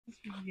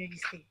is where you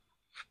stay.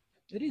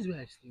 It is where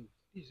I stay.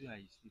 This is where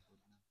I stay for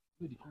now.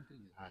 No, the content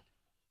is hard.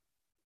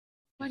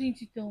 Why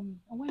didn't you tell me?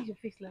 And why is your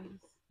face like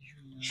this?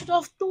 You should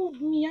have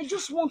told me. I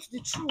just want the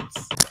truth.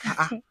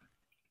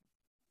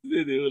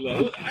 You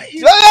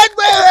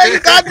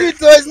can't do it,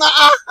 so it's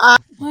not.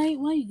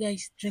 Why you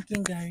guys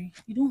drinking Gary?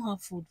 You don't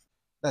have food.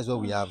 That's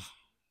what we have.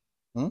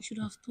 You should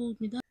have told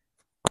me that.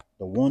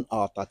 The 1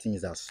 hour 30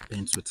 minutes I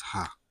spent with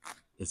her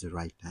is the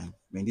right time.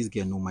 When this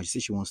girl knows, she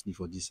says she wants to leave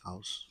for this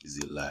house. Is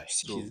a lie.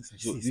 So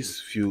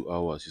These few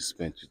hours you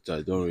spent with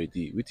her, don't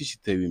already. What did she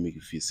tell you make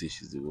you feel say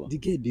she's the one? The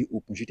girl they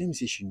open. She tell me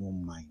say she no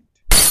mind.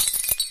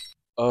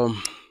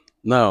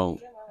 Now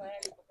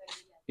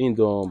in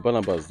the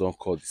Barnabas don't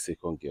call the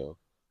second girl.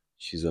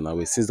 She's on her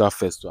way. Since that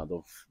first one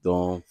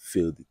don't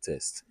fail the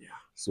test. Yeah.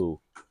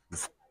 So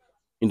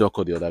in don't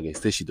call the other girl.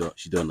 Stay she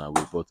done her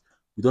way. But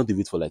we don't leave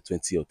it for like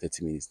 20 or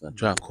 30 minutes now.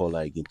 Try and call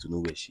her again to know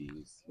where she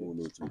is. You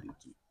know what to do.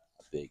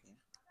 I beg.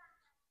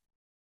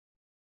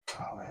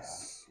 Oh, I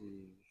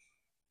see.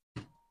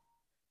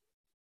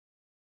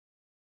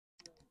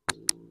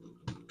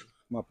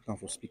 I'm put on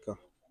for speaker.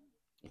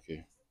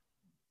 Okay.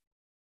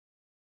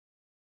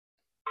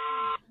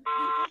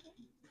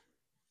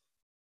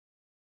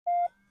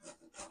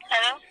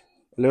 Hello?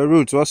 Hello,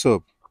 Ruth. What's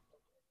up?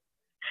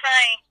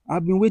 Fine.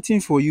 I've been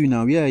waiting for you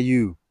now. Where are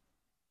you?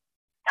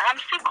 I'm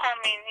still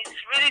coming. It's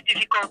really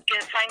difficult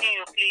finding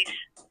your place.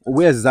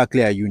 Where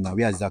exactly are you now?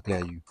 Where exactly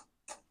are you?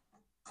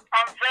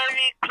 I'm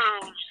very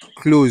close.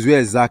 Close. Where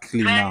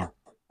exactly now?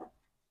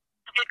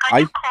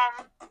 Okay,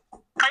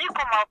 can you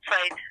come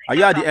outside? Are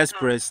you at the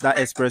express? That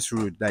express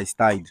road that is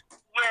tied.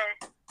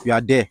 Yes. You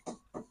are there.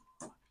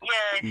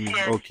 Yes,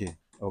 yes. Okay.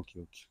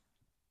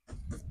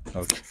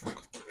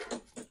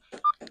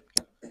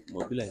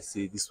 Mobile like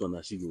say this one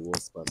actually the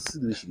worst part. See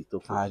the way she dey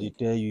talk. I dey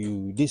tell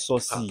you, this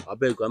saucy. I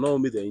beg, I know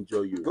me they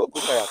enjoy you. Go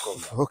carry come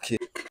now. Okay.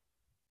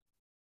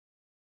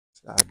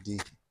 Adi,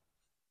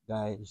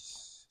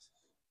 guys.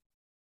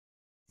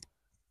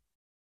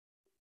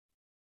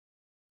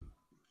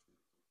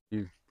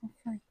 You. I'm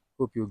fine.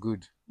 Hope you're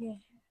good. Yeah.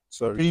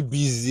 Sorry. Very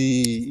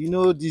busy. You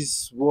know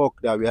this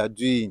work that we are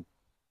doing.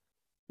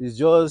 It's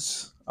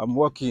just I'm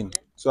working,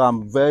 so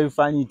I'm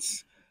finding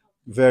it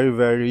very,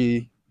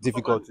 very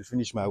difficult to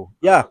finish my work.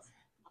 Yeah.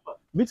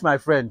 Meet my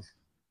friend.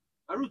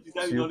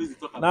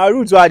 Now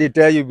Ruth, why they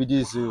tell you be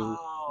this?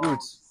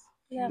 Ruth.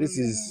 Yeah. This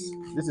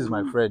is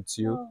my friend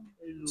Tio.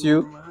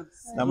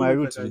 Now my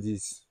Ruth with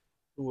this.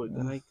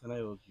 Can I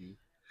hug you?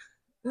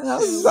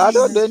 I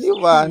don't know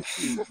anyone.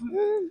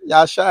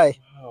 You're shy.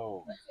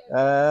 Oh.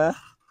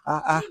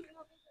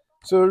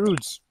 So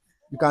Ruth,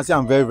 you can see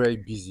I'm very, very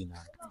busy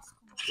now.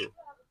 So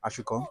I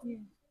should come. Yeah.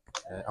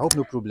 I hope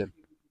no problem.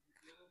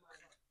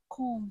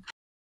 Come.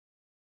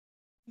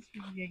 This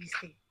is where you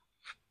stay.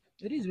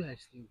 It is where I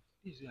stay.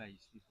 This is where I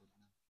stay for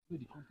now. No,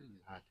 the content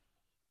is hard.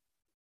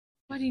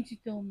 Why didn't you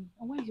tell me?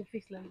 And why is your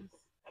face like this?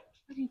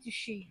 Why didn't you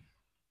shave?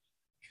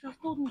 You should have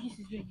told me this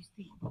is where you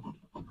stay.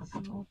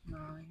 Not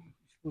now.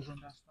 You're supposed to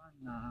understand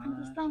now.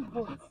 Understand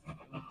what?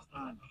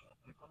 Understand.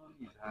 The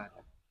economy is hard.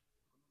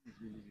 The economy is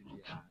really,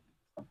 really hard.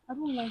 I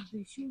don't like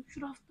this. You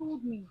should have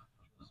told me.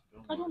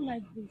 I don't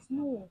like this.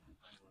 No.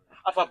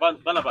 Alpha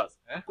Barnabas,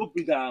 go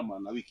bring that arm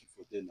and we keep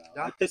for there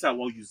now. I tell you I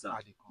won't use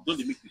that. Don't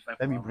they make me fight?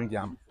 Let me bring the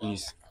arm,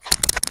 please.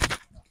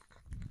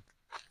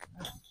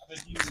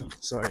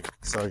 Sorry.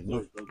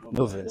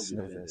 No verse.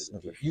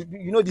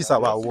 You know this is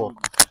our work.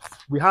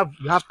 We have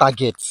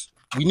targets.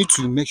 We need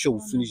to make sure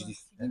we finish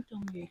this. You didn't tell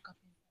me you're a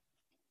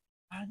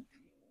carpenter.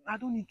 I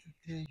don't need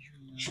to tell you.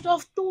 You should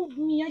have told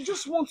me. I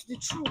just want the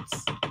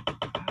truth.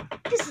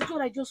 This is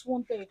what I just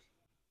wanted.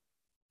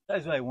 That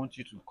is why I want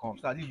you to come.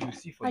 So at least you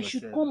see for yourself. I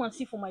should come and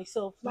see for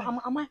myself.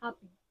 Now, am I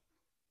happy?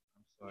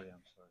 I'm sorry.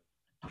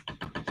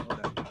 It's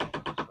not that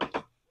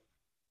bad.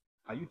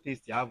 Are you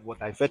tasty? I have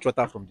water. I fetch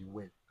water from the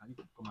well. Can you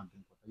come and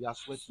drink water? You are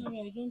sweating. Sorry,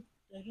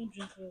 I don't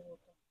drink well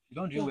water. You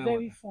don't drink You're well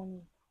very water?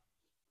 funny.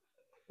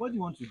 What do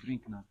you want to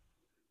drink now?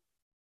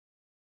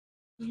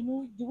 You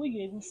know, the way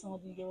you're even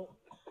sounding,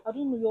 I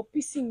don't know, you're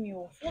pissing me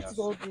off. What is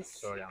all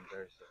this? Sorry, I'm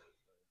very sorry.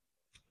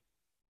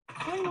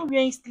 Why are you not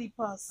wearing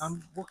slippers?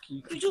 I'm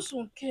working. You just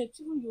won't care. It's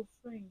even your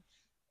friend.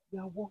 We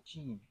are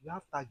working. We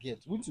have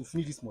targets. We need to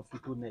finish this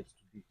mosquito net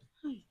today.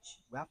 Hi.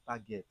 We have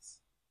targets.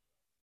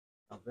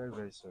 I'm very,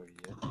 very sorry.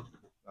 Yeah.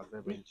 I'm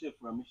very, very. Check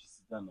for me. She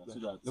sit down now so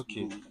that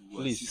Okay,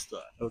 we'll please. assist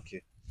her.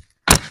 Okay.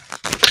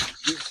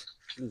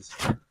 Please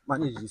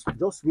manage this.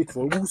 Just wait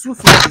for. We'll soon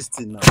finish this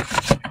thing now.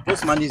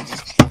 Just manage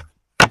this.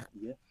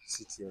 Yeah.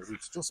 Sit here,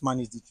 Ruth. Just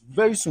manage it.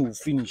 Very soon we'll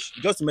finish.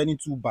 Just remaining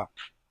 2 bar.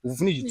 We'll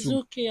finish the It's 2.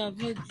 okay, I've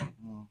heard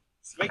you.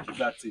 Make it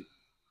that tape.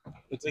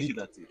 Make it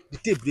that tape. The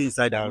tape dey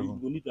inside that room.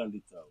 We'll need that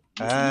later.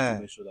 We Ah. need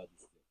to make sure that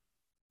it's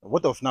there.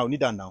 What of now? We need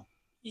that now.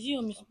 Is it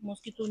your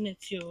mosquito net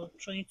you're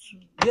trying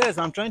to? Yes,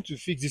 I'm trying to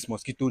fix this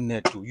mosquito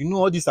net too. You know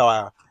all these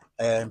our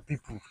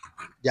people.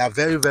 They are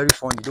very, very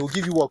funny. They will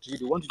give you work today.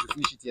 They want you to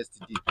finish it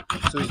yesterday.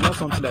 So it's not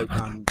something that you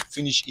can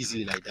finish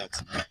easily like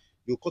that.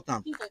 You cut them.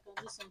 I think I can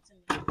do something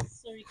like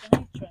this. Sorry,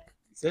 can I try?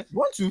 Say, you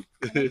want to?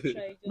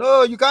 Try.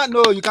 No, you can't.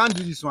 No, you can't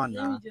do this one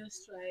Let now. me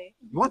just try.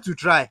 You want to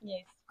try?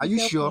 Yes. Are you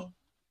Help sure?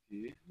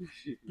 me.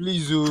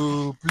 Please,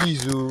 oh,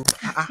 please, oh.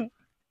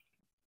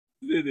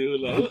 Say the whole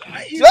lot.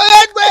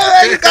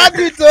 You can't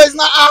do it. So it's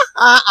not.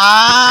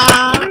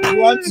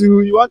 You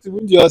want to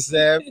wound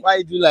yourself. Why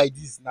you do like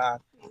this now?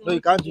 No, you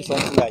can't do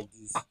something like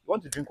this. You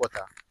want to drink water?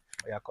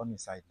 Oh, yeah, come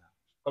inside now.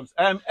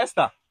 Come,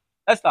 Esther,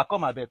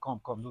 come abeg, come,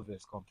 no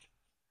vex, come.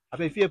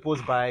 Abeg, if you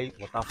post buy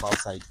water for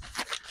outside.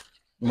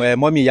 My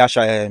mommy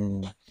Yasha,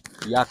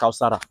 yeah,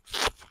 Kausara.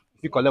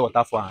 If you collect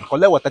water for her,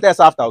 collect water. Tell us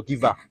after I'll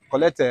give her.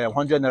 Collect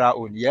 100 naira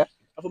own, yeah.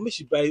 I for make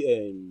she buy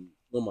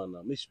normal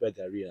now. Make she buy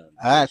Gary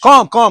and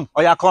Come.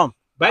 Oh yeah, come.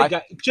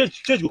 buy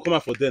change will come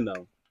out for them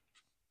now.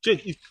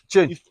 Change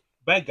Change. if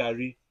buy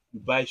Gary, you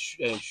buy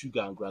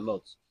sugar and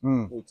granite.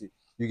 Okay.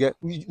 You get.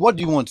 What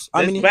do you want?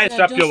 How many? Buy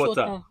extra pure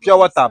water. Pure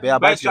water. Yeah,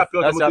 Buy buy extra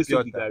pure water. Make you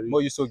soak the Gary.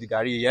 More you soak the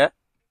Gary, yeah.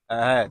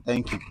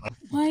 Thank you.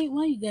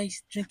 Why you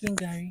guys drinking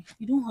Gary?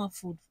 You don't have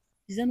food.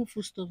 Is there no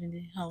food stuff in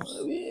the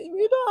house?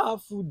 We don't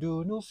have food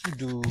though. No food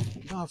though.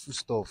 We don't have food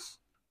stuff.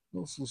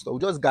 No food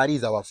stuff. Just Gary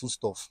is our food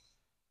stuff.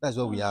 That's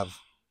what we have.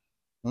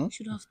 You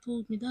should have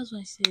told me. That's why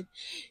I said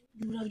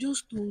you would have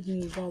just told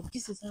me that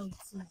this is how it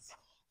is.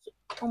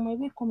 So on my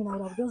way coming, I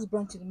would have just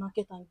gone to the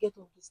market and get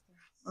all these things.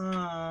 Oh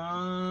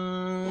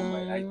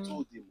my! I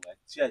told him. I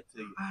tell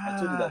you. I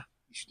told him that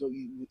you should not.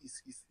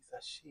 It's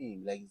a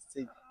shame. Like he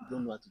said, you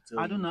don't know how to tell.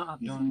 I don't know how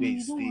to you tell. where he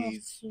You don't have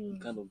stays, to. the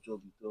kind of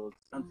job he does,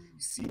 and you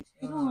see.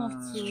 You don't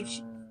have to.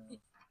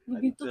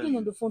 We've been tell talking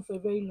on you. the phone for a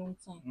very long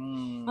time.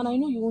 And I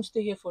know you won't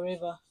stay here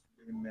forever.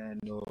 Amen.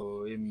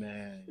 No,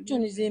 amen. Which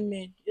one is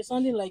amen? You're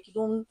sounding like you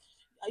don't.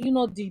 Are you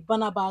not the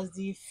Barnabas,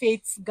 the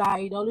faith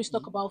guy? They always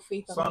talk about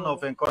faith and Son all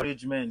of that.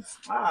 encouragement.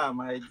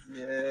 My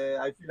dear,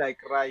 I feel like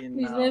crying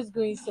Please, now. let's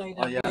go inside.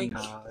 Oh yeah, Like,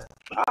 now.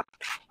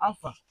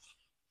 Alpha.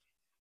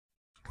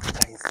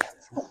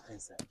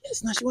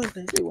 Yes, now she went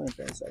inside. She went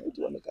inside. What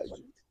do you want to carry?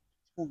 She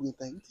won't go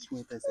inside. She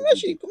went inside.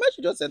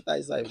 She just enter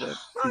inside.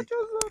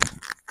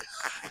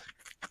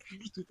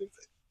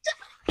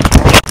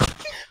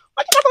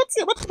 What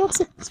you don't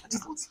say?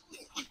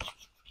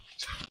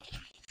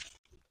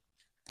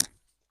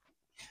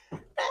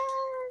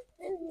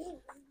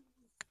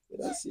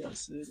 That's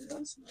yes.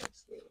 That's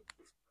nice.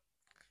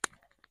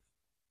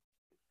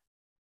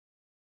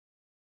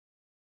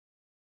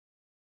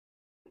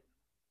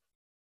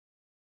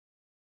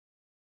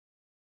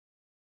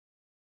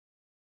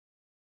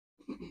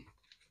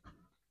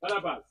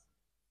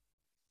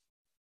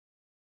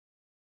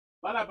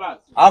 Barnabas.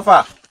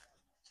 Alpha.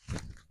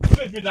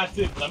 Give me that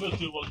tape. I'm not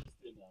sure what to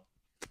say now.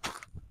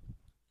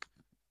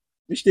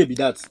 Which day be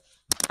that?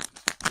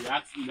 He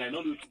asked me, I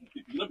don't know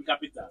tape. You know be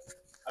carpenter.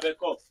 I beg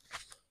come.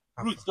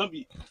 Roots, don't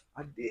be.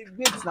 I dey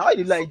wait now. I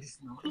dey like this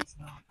now.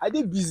 I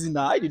dey busy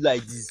now. I dey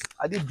like this.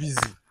 I dey busy.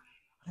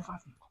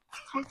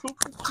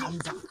 Calm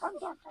down.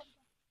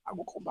 I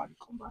will come back.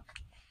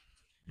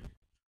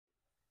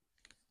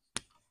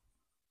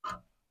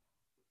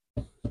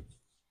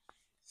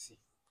 See.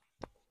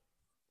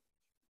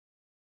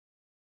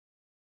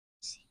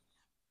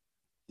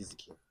 This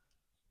girl.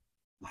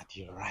 Not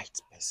the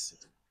right person.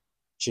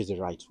 She's the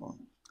right one.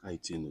 I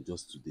think no,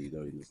 just today, you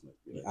don't really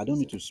know. I don't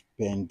need to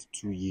spend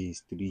 2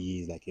 years, 3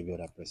 years like every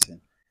other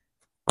person.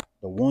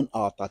 The 1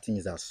 hour 30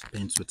 minutes I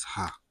spent with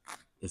her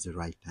is the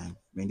right time.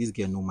 When this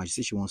girl know my, she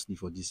said she wants to live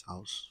for this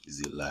house. Is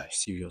a lie.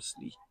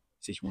 Seriously. She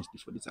said she wants to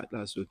live for this house.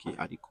 That's okay.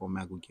 I dey come,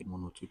 I go get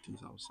 1 or 2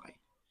 things outside.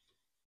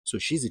 So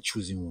she's the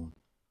choosing one.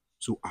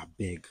 So I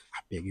beg.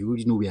 You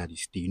already know where I dey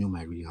stay. You know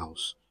my real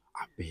house.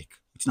 I beg.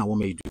 It's not what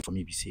may you do for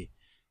me, be say.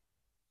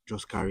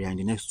 Just carry her in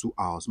the next 2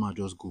 hours. Man,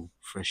 just go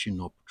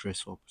freshen up,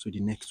 dress up. So the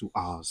next 2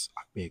 hours,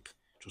 I beg,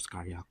 just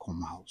carry her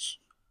come house.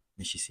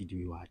 Then she see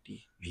the way I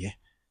dey. Yeah,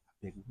 I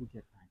beg, we go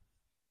get time.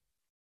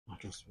 I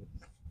just wait.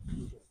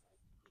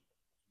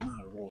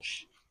 Man,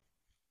 rush.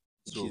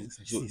 So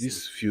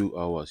these few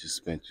hours you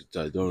spent with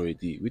her, don't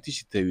already. What did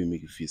she tell you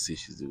make you feel say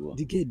she's the one?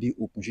 The girl dey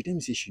open. She tell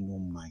me say she no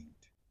mind.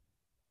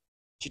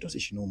 She don't say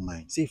she no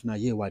mind. Say if na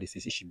hear what they say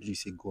she believe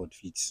say God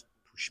fits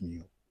push me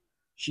up.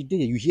 She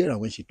did. You hear her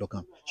when she talk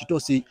am. She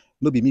told say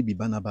no be me be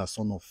Barnabas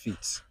son of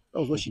faith.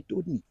 That was what she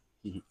told me.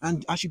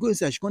 And as she go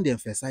inside, she come dey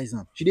emphasize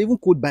am. She dey even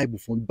quote Bible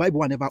for me.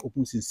 Bible I never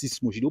open since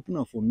 6 months. She dey open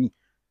am for me.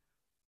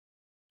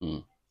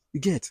 You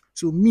get?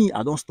 So me,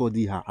 I don't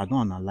study her. I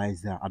don't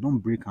analyze her. I don't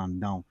break her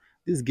down.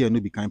 This girl no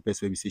be kind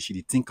person where we say she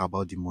dey think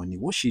about the money.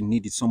 What she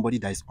need is somebody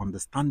that is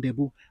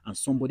understandable and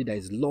somebody that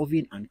is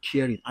loving and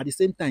caring. At the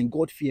same time,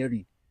 God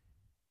fearing.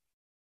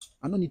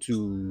 I don't need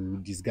to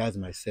disguise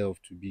myself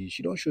to be.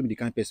 She don't show me the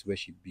kind of person where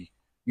she be.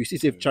 You see,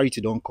 say if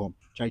Charity don't come,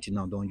 Charity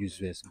now don't use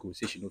verse go.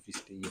 Say she no fit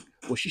stay here,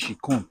 but she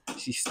come,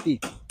 she stay.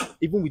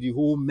 Even with the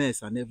whole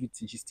mess and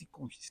everything, she still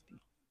come, she stay.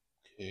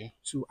 Okay.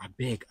 So I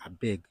beg.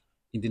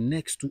 In the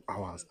next 2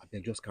 hours, I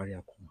beg just carry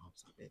her come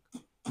house. I beg.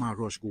 Man,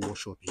 rush go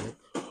wash up here.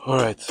 All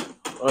right.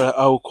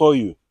 I will call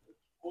you.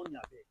 Call me,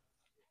 I beg.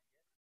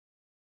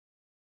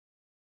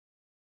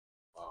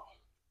 Wow.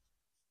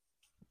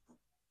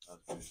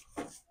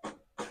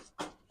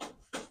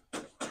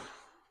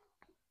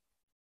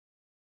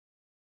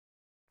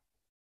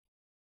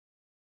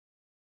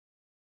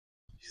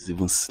 She's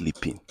even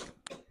sleeping.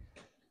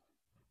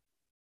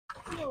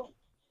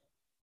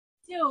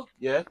 Theo,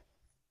 Yeah?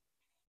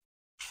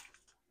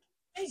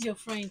 where's your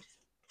friend?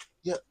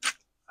 Yeah.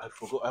 I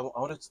forgot. I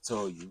wanted to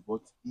tell you, but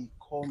he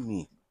called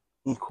me.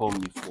 He called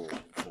me for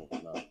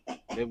now.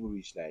 Never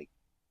reached like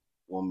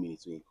 1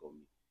 minute when he called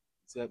me.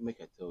 He said,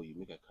 make I tell you,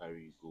 make I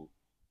carry you go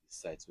the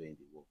site where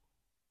they work.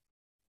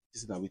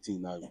 This is not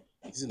waiting now.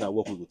 This is not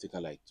work we will take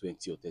like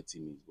 20 or 30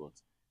 minutes, but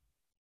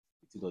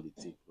it did not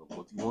take long.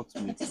 But he wants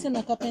me This is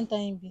a carpenter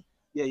be.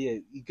 Yeah,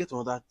 you get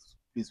another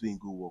place where you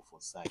go work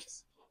for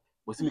sites.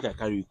 But see, make I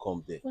carry you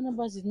come there.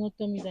 Barnabas did not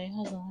tell me that he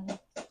has another.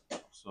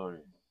 Sorry.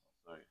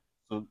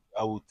 So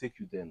I will take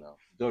you there now.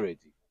 You ready?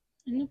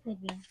 No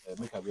problem.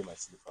 Make I wear my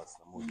slippers.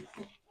 I'm on the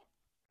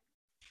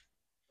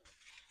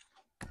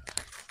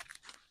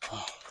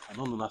I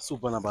don't know. Now, so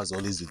Barnabas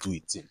always dey do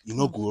it. You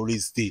know, go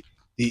always stay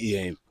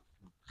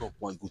talk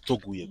one, go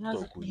talk go here,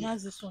 He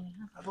has this one.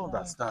 I don't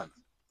understand.